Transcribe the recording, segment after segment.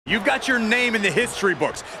You've got your name in the history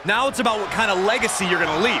books. Now it's about what kind of legacy you're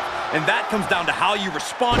going to leave. And that comes down to how you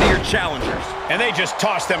respond to your challengers. And they just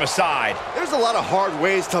toss them aside. There's a lot of hard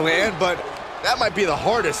ways to land, but that might be the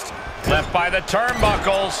hardest. Left by the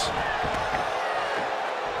turnbuckles.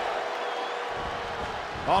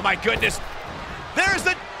 Oh, my goodness. There's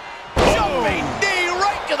the jumping knee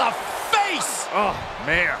right to the face. Oh,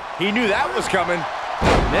 man. He knew that was coming.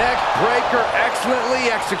 Neck breaker excellently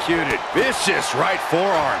executed. Vicious right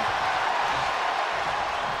forearm.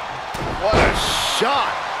 What a shot.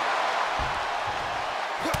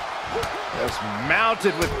 Just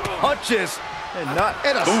mounted with punches and a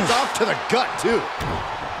stop to the gut, too.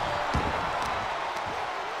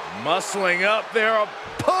 Muscling up their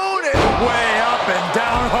opponent. Way up and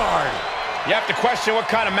down hard. You have to question what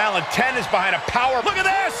kind of malintent is behind a power. Look at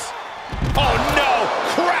this! Oh, no!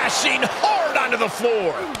 Crashing hard onto the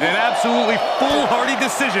floor. An absolutely foolhardy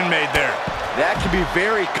decision made there. That can be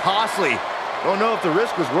very costly. Don't know if the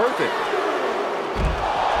risk was worth it.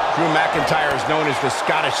 Drew McIntyre is known as the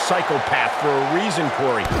Scottish psychopath for a reason,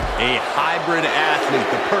 Corey. A hybrid athlete,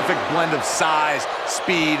 the perfect blend of size,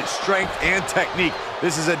 speed, strength, and technique.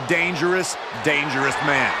 This is a dangerous, dangerous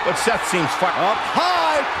man. But Seth seems far up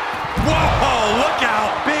high. Whoa, look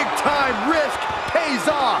out. Big time risk pays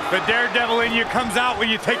off. The daredevil in you comes out when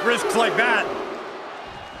you take risks like that.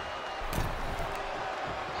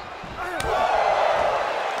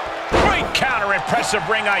 Great counter, impressive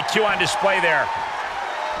ring IQ on display there.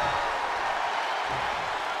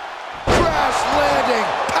 Crash landing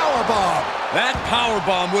powerbomb. That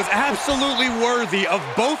powerbomb was absolutely worthy of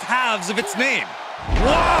both halves of its name.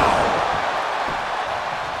 Wow!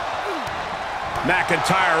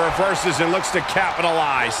 McIntyre reverses and looks to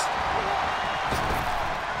capitalize.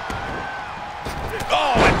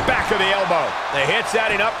 Oh, and back of the elbow. The hit's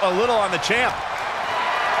adding up a little on the champ.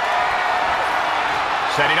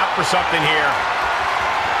 Setting up for something here.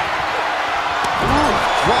 Ooh,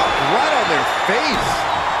 dropped right on their face.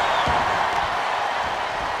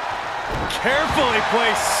 Carefully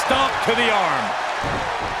placed stomp to the arm.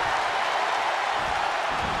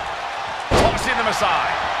 Tossing them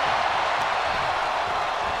aside.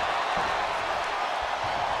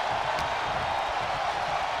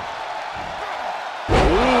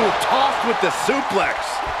 Tossed with the suplex.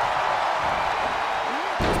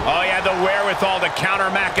 Oh, he had the wherewithal to counter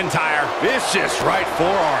McIntyre. Vicious right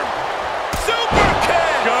forearm. Super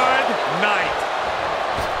kick! Good night.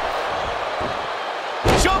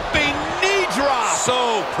 Jumping knee drop.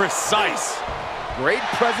 So precise. Great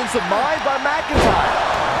presence of mind by McIntyre.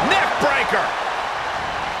 Neck breaker.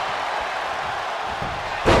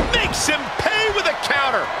 Makes him pay with a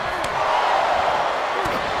counter.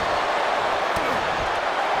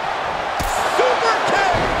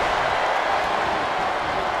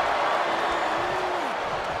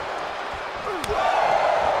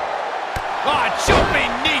 Jumping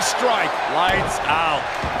knee strike. Lights out.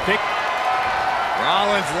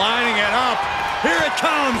 Rollins lining it up. Here it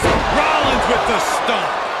comes. Rollins with the stomp.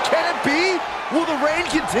 Can it be? Will the reign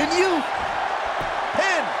continue?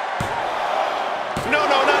 Pin. No,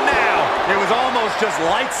 not now. It was almost just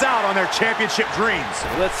lights out on their championship dreams.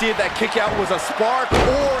 Let's see if that kick out was a spark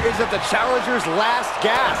or is it the challenger's last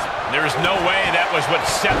gasp? There's no way that was what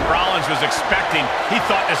Seth Rollins was expecting. He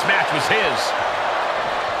thought this match was his.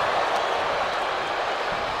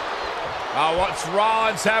 What's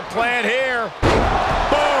Rollins have planned here?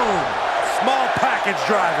 Boom! Small package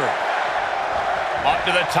driver. Up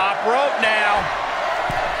to the top rope now.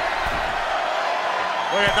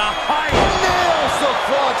 Look at the height. Nails the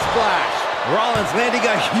frog splash. Rollins landing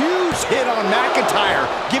a huge hit on McIntyre,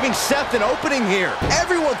 giving Seth an opening here.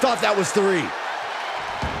 Everyone thought that was 3.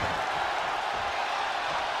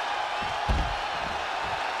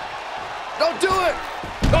 Don't do it.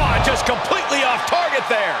 Oh, just completely off target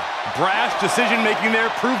there. Brash decision-making there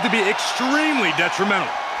proved to be extremely detrimental.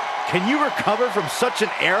 Can you recover from such an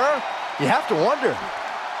error? You have to wonder.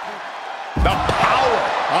 The power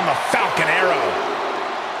on the Falcon Arrow.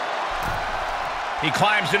 He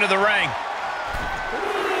climbs into the ring.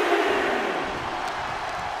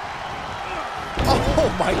 Oh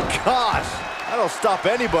my gosh. That'll stop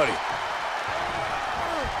anybody.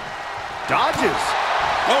 Dodges.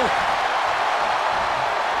 Oh.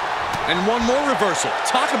 And one more reversal.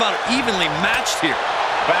 Talk about evenly matched here.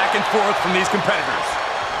 Back and forth from these competitors.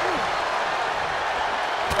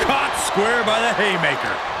 Caught square by the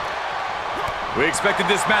haymaker. We expected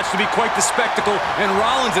this match to be quite the spectacle, and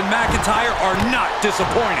Rollins and McIntyre are not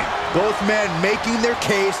disappointing. Both men making their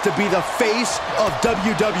case to be the face of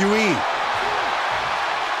WWE.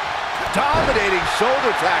 Dominating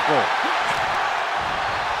shoulder tackle.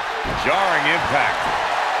 Jarring impact.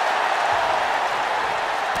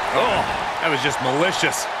 Oh, that was just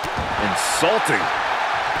malicious. Insulting.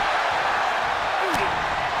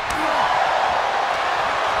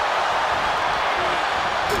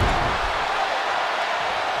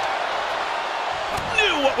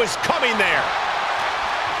 Knew what was coming there.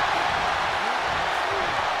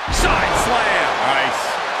 Side slam. Nice.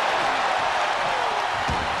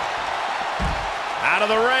 Out of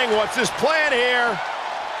the ring. What's his plan here?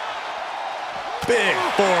 Big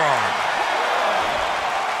forearm.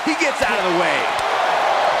 He gets out of the way.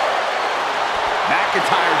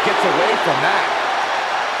 McIntyre gets away from that.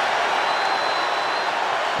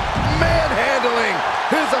 Manhandling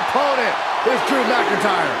his opponent is Drew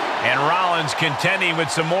McIntyre. And Rollins contending with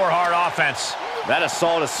some more hard offense. That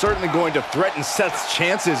assault is certainly going to threaten Seth's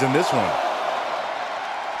chances in this one.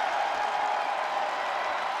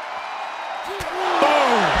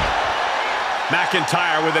 Boom!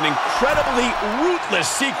 McIntyre with an incredibly ruthless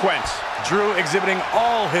sequence. Drew exhibiting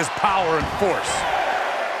all his power and force.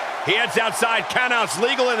 He heads outside. Countouts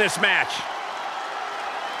legal in this match.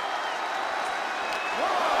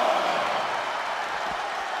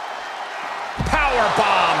 Power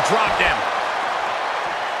bomb dropped him.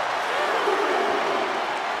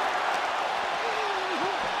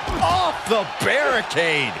 Off the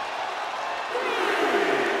barricade.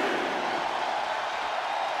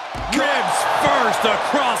 Ribs first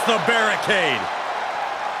across the barricade.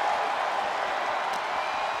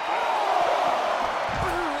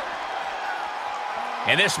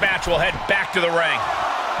 And this match will head back to the ring.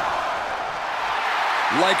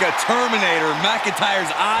 Like a Terminator,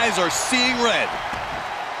 McIntyre's eyes are seeing red.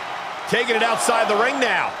 Taking it outside the ring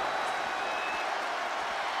now.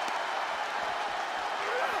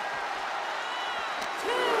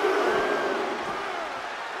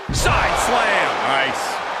 Side slam.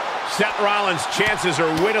 Nice. Seth Rollins' chances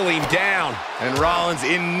are whittling down. And Rollins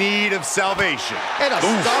in need of salvation. And a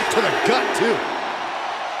stomp to the gut, too.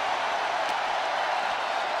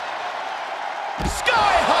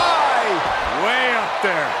 Sky high! Way up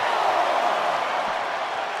there.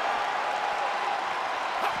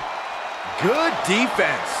 Good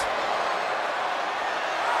defense.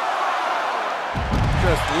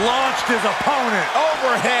 Just launched his opponent.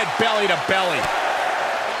 Overhead, belly to belly.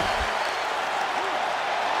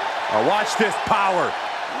 Oh, watch this power.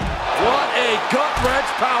 What a gut-wrench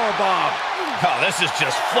powerbomb. Oh, this is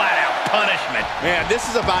just flat-out punishment. Man, this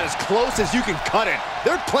is about as close as you can cut it.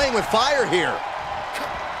 They're playing with fire here.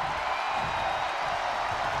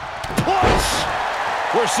 Push!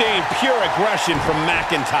 We're seeing pure aggression from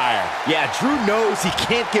McIntyre. Yeah, Drew knows he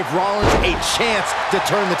can't give Rollins a chance to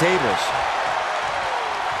turn the tables.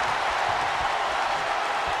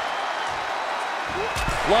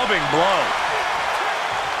 Loving blow.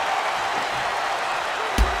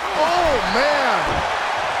 Oh, man.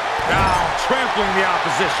 Now trampling the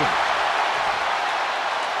opposition.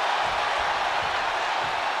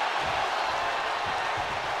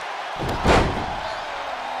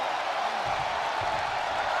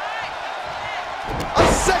 A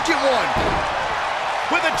second one.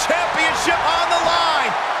 With a championship on the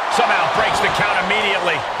line. Somehow breaks the count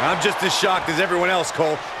immediately. I'm just as shocked as everyone else,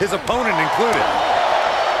 Cole, his opponent included.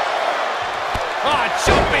 Ah,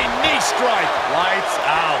 jumping knee strike. Lights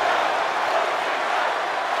out.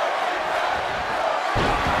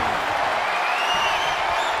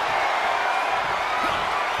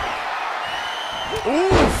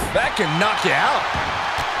 Oof, that can knock you out.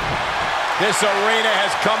 This arena has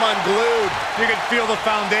come unglued. You can feel the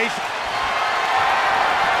foundation.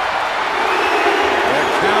 The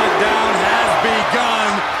countdown has begun.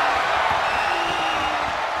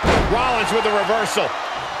 Rollins with a reversal.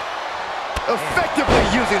 Effectively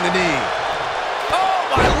using the knee. Oh,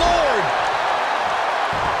 my Lord!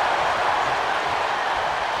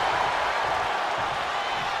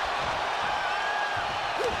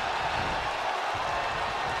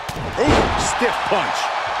 Ooh, stiff punch.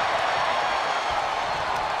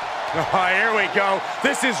 Oh, here we go.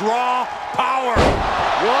 This is raw power.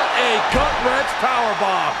 What a gut-wrench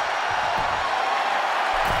powerbomb.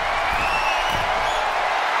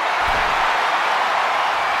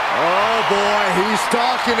 Oh, boy, he's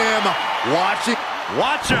stalking him.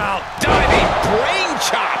 Watch out. Diving brain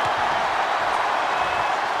chop.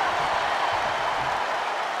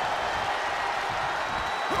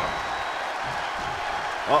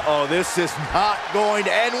 Uh-oh, this is not going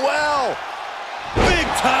to end well. Big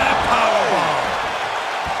time powerbomb.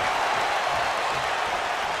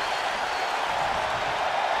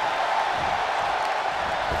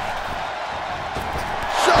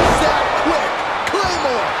 Just that quick.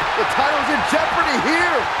 Claymore. The title's in jeopardy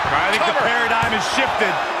here. I think the paradigm has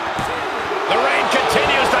shifted. The reign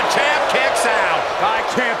continues. The champ kicks out. I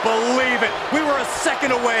can't believe believe it. We were a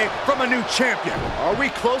second away from a new champion. Are we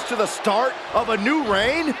close to the start of a new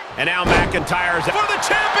reign? And now McIntyre's for the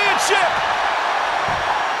championship.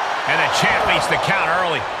 And the champ makes the count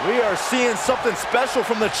early. We are seeing something special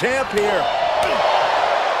from the champ here.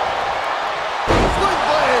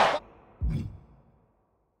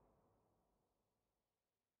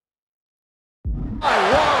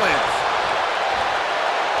 Rollins.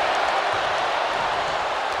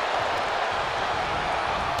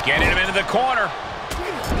 Getting him into the corner.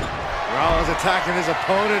 Rollins attacking his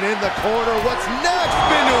opponent in the corner. What's next?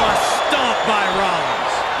 Into a stomp by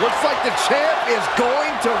Rollins. Looks like the champ is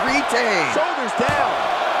going to retain. Shoulders down.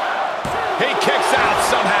 He kicks out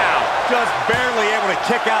somehow. Just barely able to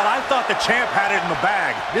kick out. I thought the champ had it in the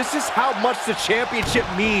bag. This is how much the championship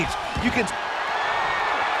means. You can...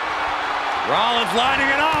 Rollins lining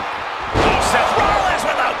it up. Oh, Seth Rollins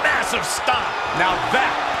with a massive stomp. Now that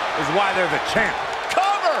is why they're the champ.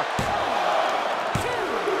 Cover!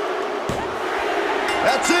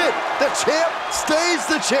 That's it. The champ stays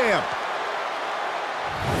the champ.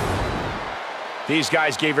 These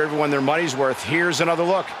guys gave everyone their money's worth. Here's another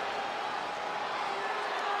look.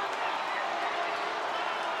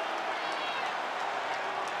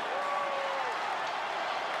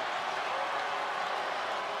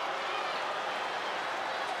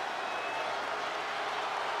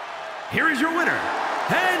 Here is your winner,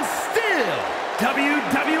 and still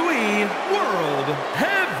WWE World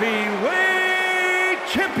Heavyweight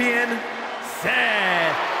Champion,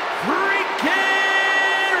 Seth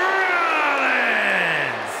freaking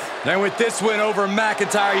Rollins. And with this win over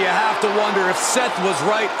McIntyre, you have to wonder if Seth was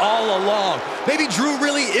right all along. Maybe Drew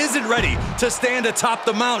really isn't ready to stand atop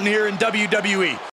the mountain here in WWE.